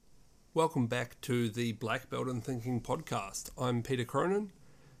Welcome back to the Black Belt in Thinking podcast. I'm Peter Cronin.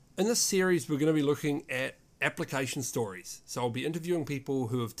 In this series, we're going to be looking at application stories. So I'll be interviewing people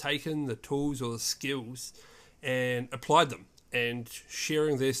who have taken the tools or the skills and applied them and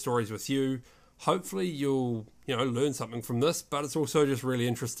sharing their stories with you. Hopefully you'll learn something from this, but it's also just really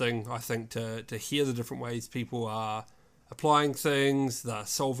interesting, I think, to hear the different ways people are applying things, they're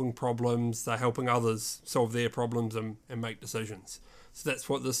solving problems, they're helping others solve their problems and make decisions. So that's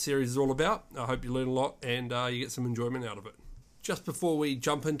what this series is all about. I hope you learn a lot and you get some enjoyment out of it. Just before we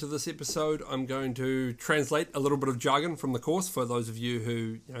jump into this episode, I'm going to translate a little bit of jargon from the course for those of you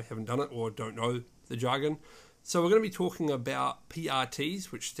who haven't done it or don't know the jargon. So we're going to be talking about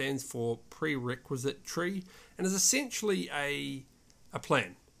PRTs, which stands for Prerequisite Tree, and is essentially a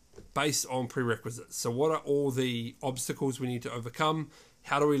plan based on prerequisites. So what are all the obstacles we need to overcome?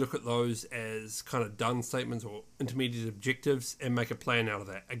 How do we look at those as kind of done statements or intermediate objectives and make a plan out of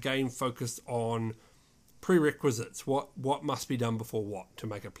that? Again, focused on prerequisites. What must be done before what to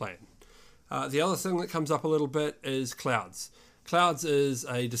make a plan? The other thing that comes up a little bit is clouds. Clouds is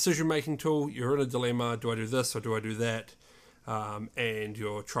a decision-making tool. You're in a dilemma. Do I do this or do I do that? And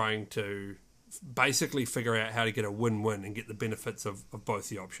you're trying to basically figure out how to get a win-win and get the benefits of both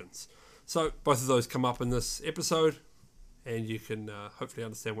the options. So both of those come up in this episode, and you can hopefully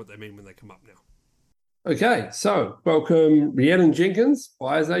understand what they mean when they come up now. Okay, so welcome Rhiannan Jenkins,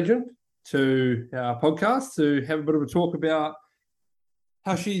 Buyers Agent, to our podcast to have a bit of a talk about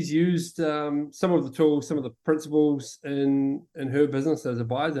how she's used some of the tools, some of the principles in her business as a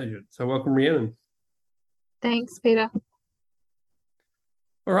buyer's agent. So welcome, Rhiannan. Thanks, Peter.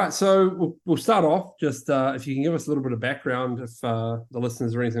 All right, so we'll start off just if you can give us a little bit of background, if the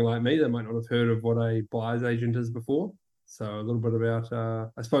listeners are anything like me, they might not have heard of what a buyer's agent is before. So a little bit about,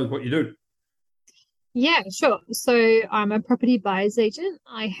 I suppose, what you do. Yeah, sure. So I'm a property buyer's agent.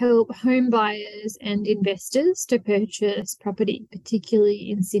 I help home buyers and investors to purchase property, particularly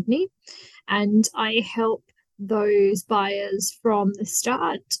in Sydney. And I help those buyers from the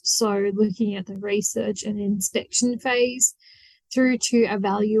start. So looking at the research and inspection phase through to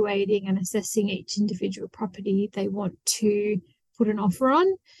evaluating and assessing each individual property they want to put an offer on.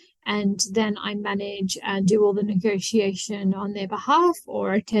 And then I manage and do all the negotiation on their behalf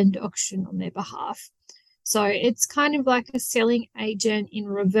or attend auction on their behalf. So it's kind of like a selling agent in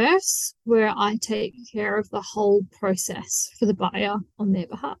reverse, where I take care of the whole process for the buyer on their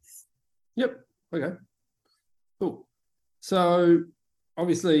behalf. Yep. Okay. Cool. So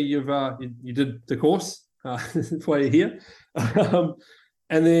obviously you did the course. That's why you're here.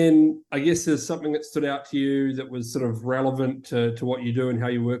 And then I guess there's something that stood out to you that was sort of relevant to what you do and how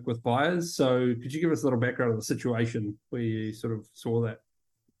you work with buyers. So could you give us a little background of the situation where you sort of saw that?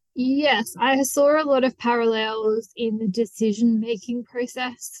 Yes, I saw a lot of parallels in the decision-making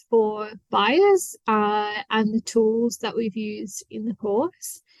process for buyers and the tools that we've used in the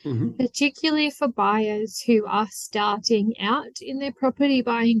course, particularly for buyers who are starting out in their property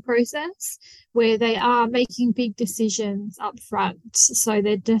buying process, where they are making big decisions up front. So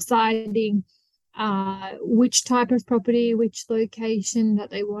they're deciding which type of property, which location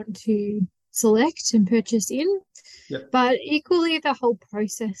that they want to select and purchase in. Yep. But equally the whole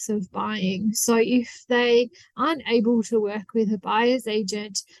process of buying. So if they aren't able to work with a buyer's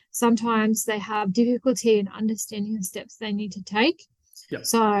agent, sometimes they have difficulty in understanding the steps they need to take. Yep.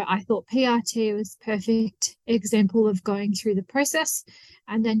 So I thought PRT was a perfect example of going through the process,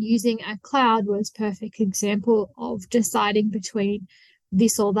 and then using a cloud was perfect example of deciding between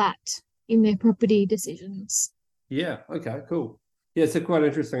this or that in their property decisions. Yeah. Okay, cool. Yeah, it's quite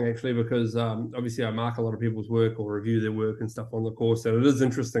interesting actually, because obviously I mark a lot of people's work or review their work and stuff on the course, and it is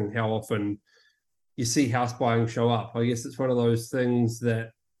interesting how often you see house buying show up. I guess it's one of those things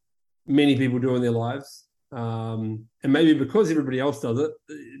that many people do in their lives, and maybe because everybody else does it,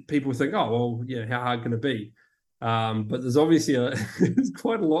 people think, oh, well, yeah, how hard can it be? But there's obviously there's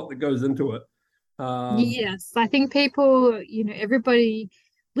quite a lot that goes into it. Yes, I think people, everybody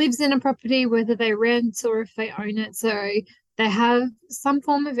lives in a property, whether they rent or if they own it. So they have some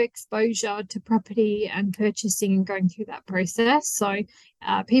form of exposure to property and purchasing and going through that process. So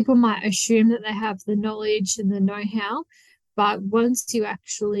people might assume that they have the knowledge and the know-how, but once you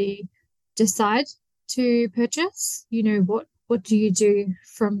actually decide to purchase, what do you do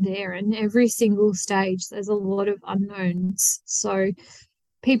from there? And every single stage, there's a lot of unknowns. So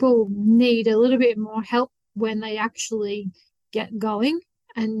people need a little bit more help when they actually get going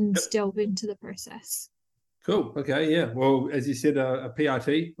and delve into the process. Cool. Okay. Yeah. Well, as you said, a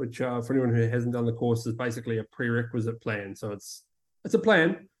PRT, which for anyone who hasn't done the course, is basically a prerequisite plan. So it's a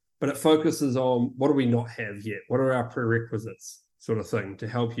plan, but it focuses on what do we not have yet? What are our prerequisites? sort of thing to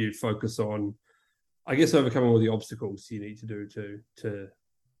help you focus on, I guess, overcoming all the obstacles you need to do to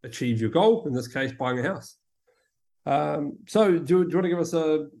achieve your goal, in this case, buying a house. So do you want to give us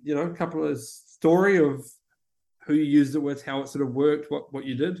a couple of story of who you used it with, how it sort of worked, what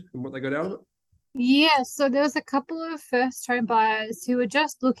you did, and what they got out of it? Yeah, so there was a couple of first home buyers who were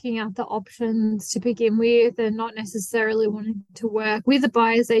just looking at the options to begin with and not necessarily wanting to work with a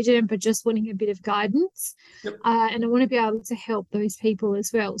buyer's agent, but just wanting a bit of guidance. Yep. And I want to be able to help those people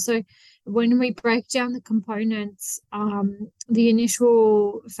as well. So when we break down the components, the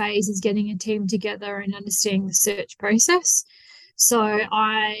initial phase is getting a team together and understanding the search process. So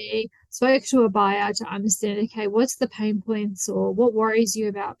I spoke to a buyer to understand, okay, what's the pain points or what worries you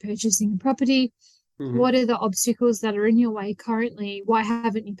about purchasing a property? Mm-hmm. What are the obstacles that are in your way currently? Why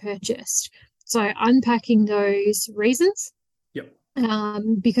haven't you purchased? So unpacking those reasons. Yep.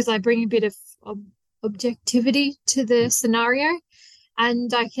 Because I bring a bit of objectivity to the scenario,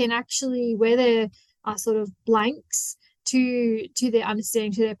 and I can actually, where there are sort of blanks to their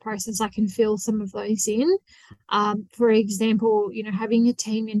understanding, to their process, I can fill some of those in. For example, having a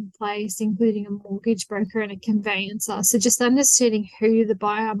team in place, including a mortgage broker and a conveyancer. So just understanding who the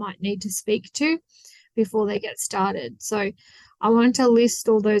buyer might need to speak to before they get started. So I want to list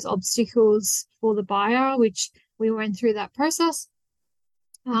all those obstacles for the buyer, which we went through that process.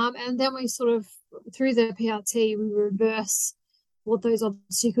 And then we sort of, through the PRT, we reverse what those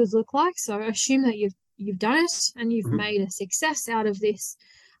obstacles look like. So assume that you've done it and you've made a success out of this,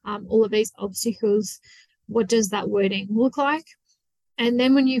 all of these obstacles. What does that wording look like? And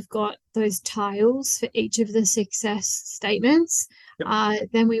then when you've got those tiles for each of the success statements,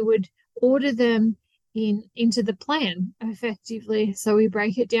 then we would order them into the plan effectively. So we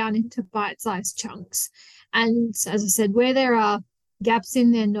break it down into bite-sized chunks. And as I said, where there are gaps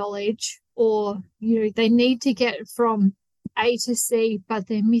in their knowledge, or they need to get from A to C, but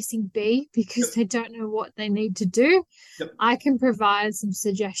they're missing B because they don't know what they need to do. I can provide some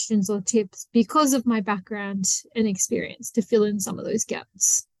suggestions or tips because of my background and experience to fill in some of those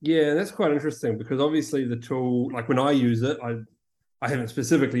gaps. Yeah, that's quite interesting because obviously the tool, like when I use it, I haven't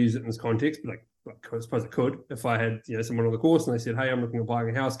specifically used it in this context, but I suppose I could if I had someone on the course and they said, hey, I'm looking at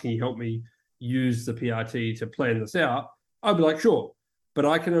buying a house. Can you help me use the PRT to plan this out? I'd be like, sure. But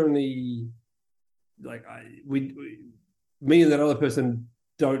I can only, me and that other person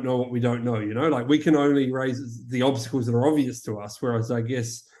don't know what we don't know, like we can only raise the obstacles that are obvious to us. Whereas I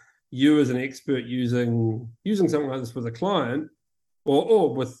guess you as an expert using something like this with a client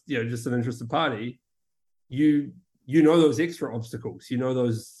or with, just an interested party, you know those extra obstacles,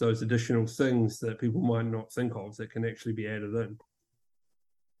 those additional things that people might not think of that can actually be added in.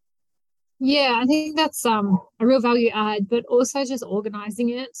 Yeah, I think that's a real value add, but also just organizing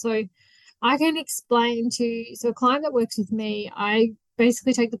it. So I can explain so a client that works with me, I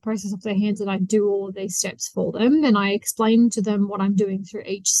basically take the process off their hands and I do all of these steps for them. And I explain to them what I'm doing through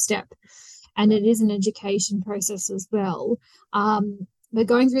each step. And it is an education process as well. But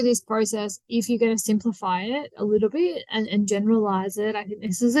going through this process, if you're going to simplify it a little bit and generalize it, I think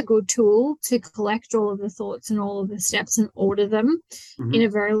this is a good tool to collect all of the thoughts and all of the steps and order them in a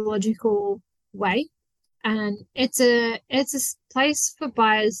very logical way. And it's a place for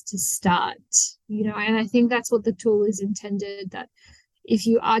buyers to start, and I think that's what the tool is intended, that if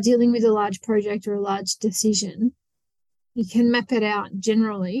you are dealing with a large project or a large decision, you can map it out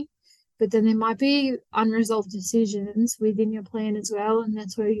generally, but then there might be unresolved decisions within your plan as well. And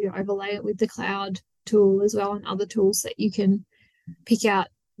that's where you overlay it with the cloud tool as well and other tools that you can pick out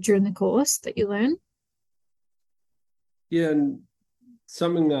during the course that you learn. Yeah, and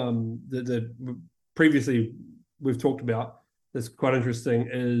something that previously we've talked about that's quite interesting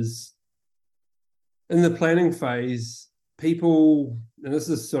is in the planning phase, people, and this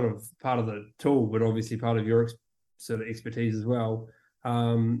is sort of part of the tool, but obviously part of your sort of expertise as well.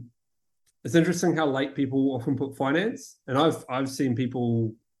 It's interesting how late people often put finance, and I've seen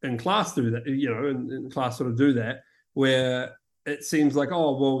people in class do that, in class sort of do that, where it seems like,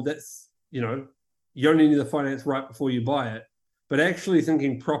 oh, well, that's, you only need the finance right before you buy it. But actually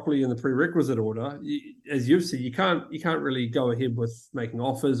thinking properly in the prerequisite order, as you've said, you can't really go ahead with making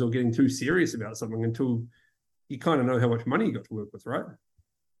offers or getting too serious about something until you kind of know how much money you got to work with, right?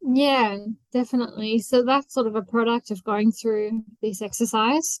 Yeah, definitely. So that's sort of a product of going through this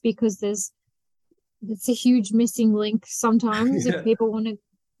exercise, because it's a huge missing link sometimes. If people want to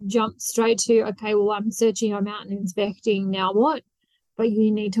jump straight to, okay, well, I'm searching, I'm out and inspecting, now what? But you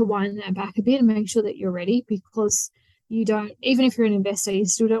need to wind that back a bit and make sure that you're ready, because you don't, even if you're an investor, you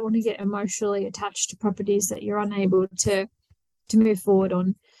still don't want to get emotionally attached to properties that you're unable to move forward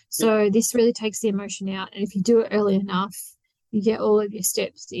on. So this really takes the emotion out. And if you do it early enough, you get all of your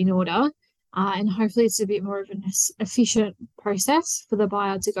steps in order, and hopefully it's a bit more of an efficient process for the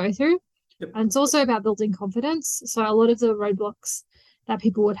buyer to go through. Yep. And it's also about building confidence. So a lot of the roadblocks that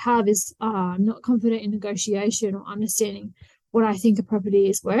people would have is I'm not confident in negotiation or understanding what I think a property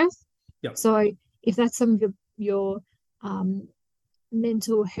is worth. Yep. So if that's some of your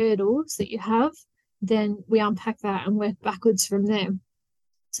mental hurdles that you have, then we unpack that and work backwards from there,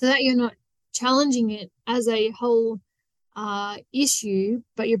 so that you're not challenging it as a whole issue,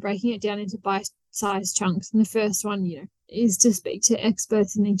 but you're breaking it down into bite-sized chunks. And the first one, is to speak to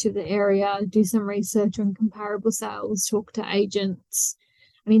experts in each of the area, do some research on comparable sales, talk to agents.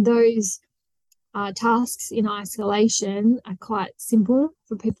 I mean, those tasks in isolation are quite simple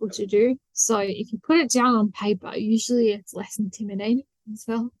for people to do. So if you put it down on paper, usually it's less intimidating as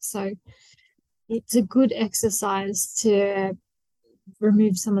well. So it's a good exercise to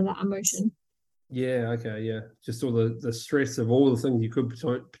remove some of that emotion. Yeah, okay, yeah. Just all the stress of all the things you could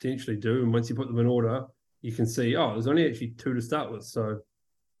potentially do. And once you put them in order, you can see, oh, there's only actually 2 to start with. So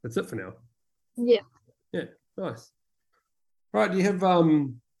that's it for now. Yeah. Yeah, nice. Right, do you have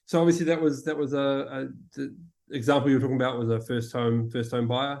so obviously that was the example you were talking about was a first home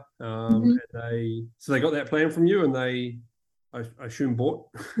buyer. And they got that plan from you and they I assume bought.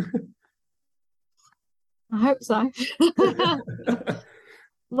 I hope so.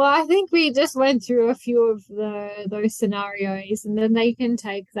 Well, I think we just went through a few of those scenarios, and then they can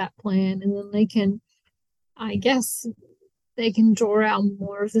take that plan and then they can, I guess, they can draw out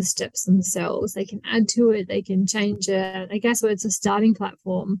more of the steps themselves. They can add to it, they can change it. I guess it's a starting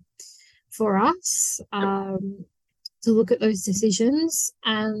platform for us to look at those decisions.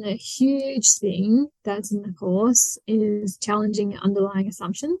 And a huge thing that's in the course is challenging underlying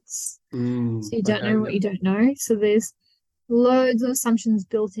assumptions. So you don't know what you don't know. So there's loads of assumptions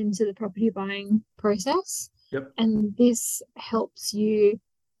built into the property buying process. Yep. And this helps you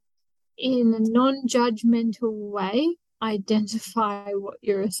in a non-judgmental way identify what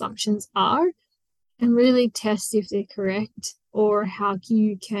your assumptions are and really test if they're correct or how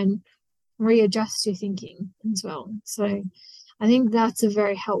you can readjust your thinking as well. So I think that's a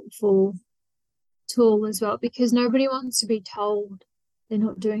very helpful tool as well, because nobody wants to be told they're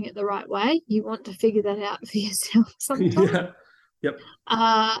not doing it the right way. You want to figure that out for yourself sometimes. Yeah. Yep.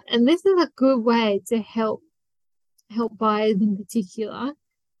 And this is a good way to help buyers in particular.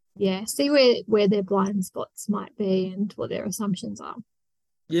 Yeah, see where their blind spots might be and what their assumptions are.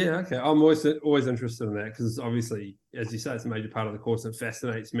 Yeah, okay. I'm always interested in that because obviously, as you say, it's a major part of the course. It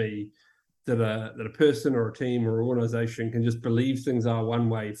fascinates me that a person or a team or organization can just believe things are one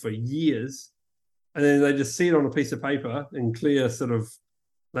way for years, and then they just see it on a piece of paper in clear sort of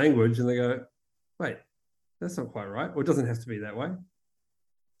language, and they go, "Wait, that's not quite right." Or it doesn't have to be that way.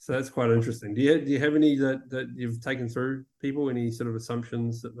 So that's quite interesting. Do you have any that you've taken through people? Any sort of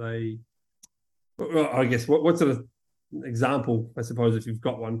assumptions that they? Well, I guess what sort of example, I suppose, if you've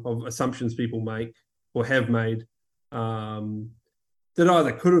got one, of assumptions people make or have made that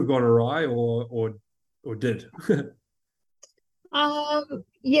either could have gone awry or did.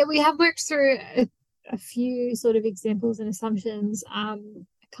 Yeah, we have worked through a few sort of examples and assumptions. I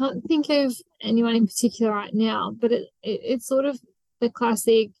can't think of anyone in particular right now, but it's sort of the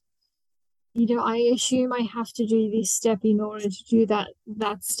classic, I assume I have to do this step in order to do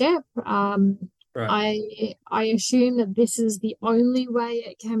that step. Right. I assume that this is the only way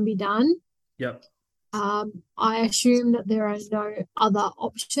it can be done. Yep. I assume that there are no other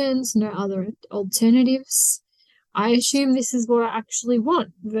options, no other alternatives. I assume this is what I actually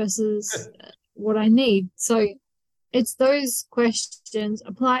want versus what I need. So it's those questions,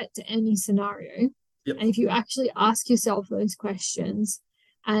 apply it to any scenario. Yep. And if you actually ask yourself those questions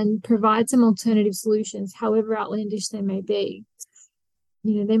and provide some alternative solutions, however outlandish they may be,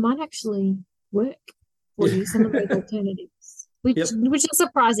 they might actually work for you, some of those alternatives, which is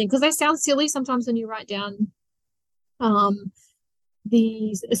surprising because they sound silly sometimes when you write down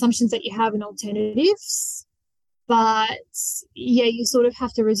these assumptions that you have in alternatives. But yeah, you sort of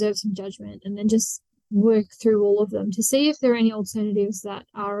have to reserve some judgment and then just work through all of them to see if there are any alternatives that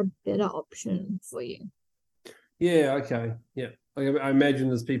are a better option for you. Yeah, okay. Yeah. I imagine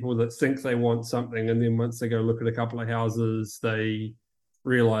there's people that think they want something and then once they go look at a couple of houses, they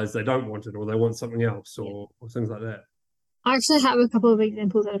realize they don't want it or they want something else or things like that. I actually have a couple of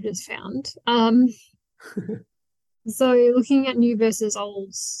examples that I've just found. So looking at new versus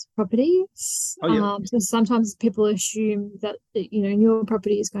old properties, so sometimes people assume that newer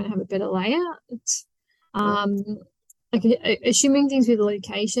property is going to have a better layout. Like assuming things with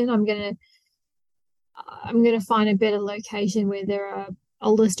location, I'm gonna find a better location where there are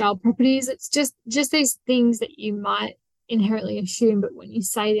older style properties. It's just these things that you might inherently assume, but when you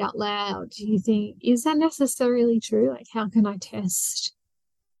say it out loud, you think, is that necessarily true? Like, how can I test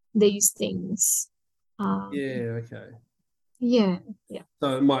these things? Yeah, okay. Yeah, yeah.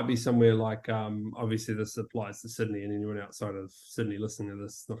 So it might be somewhere like, obviously this applies to Sydney, and anyone outside of Sydney listening to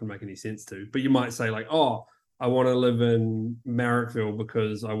this, it's not going to make any sense to. But you might say like, oh, I want to live in Marrickville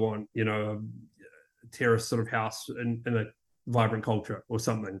because I want, a terrace sort of house in a vibrant culture or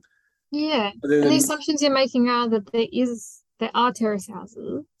something. Yeah. But And the then, assumptions you're making are that there are terrace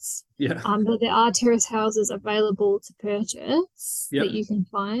houses, yeah, but there are terrace houses available to purchase yep, that you can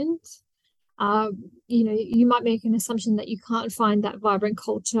find. You might make an assumption that you can't find that vibrant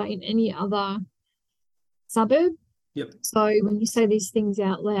culture in any other suburb. yep, So when you say these things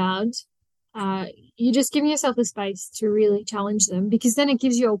out loud, uh, you're just giving yourself the space to really challenge them, because then it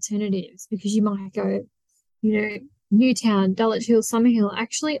gives you alternatives, because you might go, Newtown, Dulwich Hill, Summerhill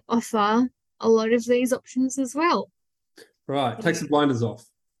actually offer a lot of these options as well. right. So, Takes the blinders off.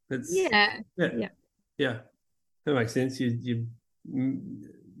 It's yeah, yeah, yeah. yeah. That makes sense. You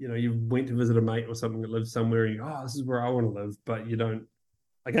went to visit a mate or something that lives somewhere, and this is where I want to live, but you don't.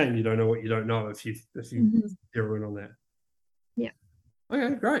 Again, you don't know what you don't know if you zero in on that. Yeah.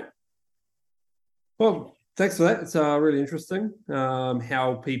 Okay, great. Well, thanks for that. It's really interesting.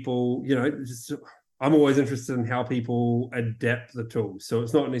 How people, I'm always interested in how people adapt the tools. So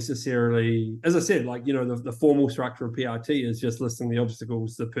it's not necessarily, as I said, like, the formal structure of PRT is just listing the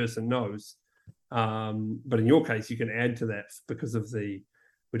obstacles the person knows. But in your case, you can add to that because of the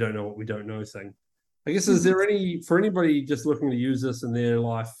we don't know what we don't know thing. I guess, is there for anybody just looking to use this in their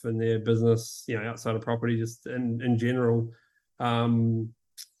life and their business, outside of property, just in general,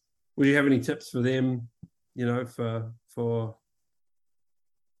 would you have any tips for them, for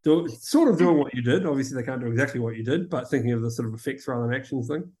sort of doing what you did? Obviously, they can't do exactly what you did, but thinking of the sort of effects rather than actions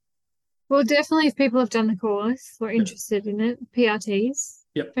thing. Well, definitely if people have done the course or Yep. interested in it, PRTs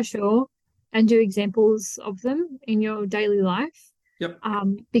Yep. for sure, and do examples of them in your daily life. Yep.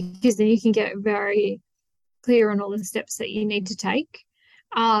 Because then you can get very clear on all the steps that you need to take.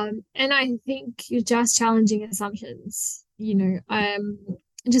 And I think you're just challenging assumptions, Yep.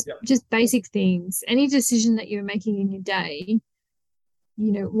 just basic things. Any decision that you're making in your day,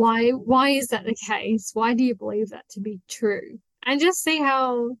 why is that the case? Why do you believe that to be true? And just see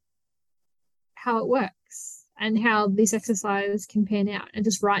how it works and how this exercise can pan out, and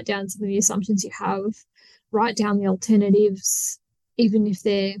just write down some of the assumptions you have, write down the alternatives, even if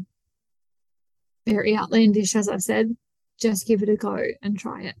they're very outlandish, as I said, just give it a go and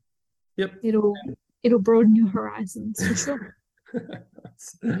try it. Yep. It'll broaden your horizons for sure.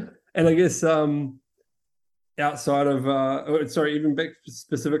 And I guess outside of even back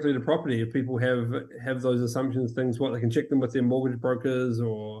specifically to property, if people have those assumptions, things, what they can check them with their mortgage brokers,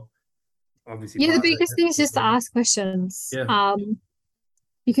 or obviously Yeah, the biggest thing is just to ask questions. Yeah.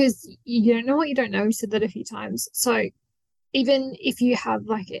 Because you don't know what you don't know. We said that a few times. So even if you have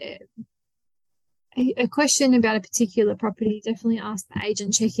like a question about a particular property, definitely ask the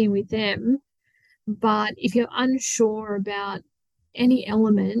agent, check in with them. But if you're unsure about any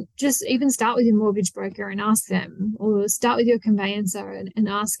element, just even start with your mortgage broker and ask them, or start with your conveyancer and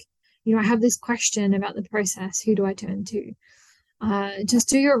ask, I have this question about the process. Who do I turn to? Just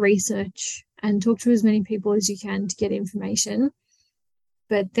do your research and talk to as many people as you can to get information.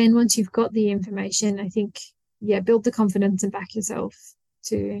 But then once you've got the information, I think, build the confidence and back yourself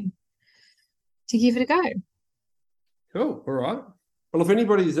to give it a go. Cool. All right. Well, if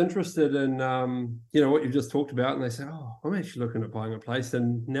anybody's interested in, what you've just talked about, and they say, "Oh, I'm actually looking at buying a place,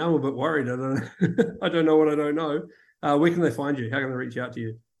 and now I'm a bit worried. I don't, I don't know what I don't know." Where can they find you? How can they reach out to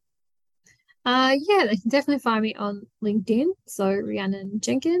you? They can definitely find me on LinkedIn. So Rhiannan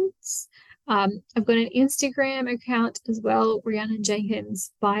Jenkins. I've got an Instagram account as well, Rhiannan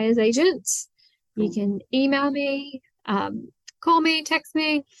Jenkins Buyers Agent. Cool. You can email me, call me, text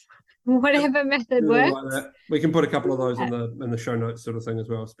me, whatever method works. Like that. We can put a couple of those in the show notes sort of thing as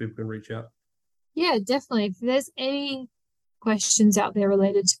well, so people can reach out. Yeah, definitely. If there's any questions out there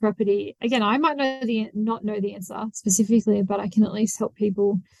related to property, again, I might not know the answer specifically, but I can at least help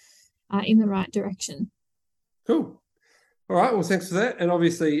people in the right direction. Cool. All right. Well, thanks for that. And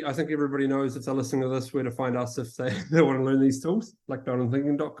obviously, I think everybody knows, if they're listening to this, where to find us if they want to learn these tools,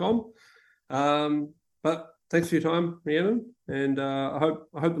 blackbeltandthinking.com. But thanks for your time, Rhiannan, and I hope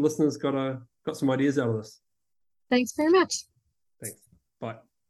the listeners got some ideas out of this. Thanks very much. Thanks. Bye.